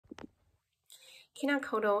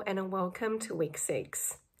Kinakoto and welcome to week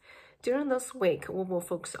 6. During this week, we will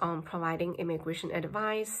focus on providing immigration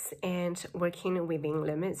advice and working within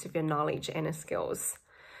limits of your knowledge and skills.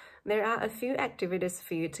 There are a few activities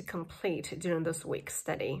for you to complete during this week's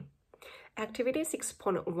study. Activity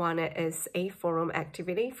 6.1 is a forum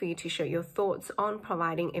activity for you to share your thoughts on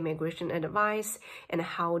providing immigration advice and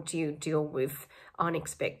how do you deal with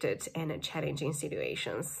unexpected and challenging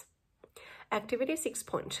situations. Activity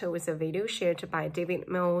 6.2 is a video shared by David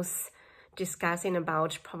Mills discussing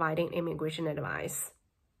about providing immigration advice.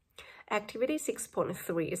 Activity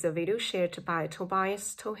 6.3 is a video shared by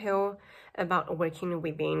Tobias Tohill about working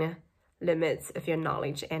within limits of your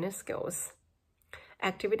knowledge and skills.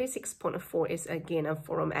 Activity 6.4 is again a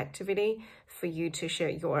forum activity for you to share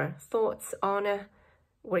your thoughts on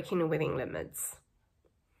working within limits.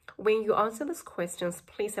 When you answer these questions,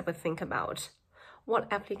 please have a think about what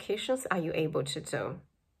applications are you able to do?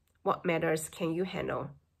 What matters can you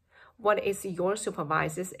handle? What is your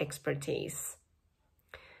supervisor's expertise?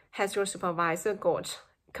 Has your supervisor got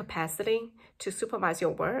capacity to supervise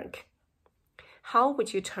your work? How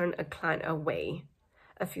would you turn a client away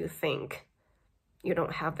if you think you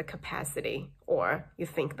don't have the capacity or you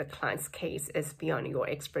think the client's case is beyond your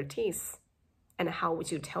expertise? And how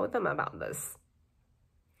would you tell them about this?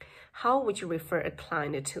 How would you refer a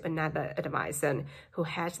client to another advisor who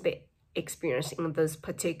has the experience in this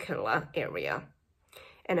particular area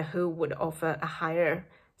and who would offer a higher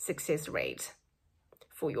success rate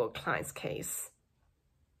for your client's case?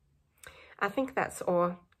 I think that's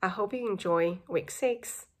all. I hope you enjoy week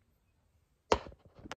 6.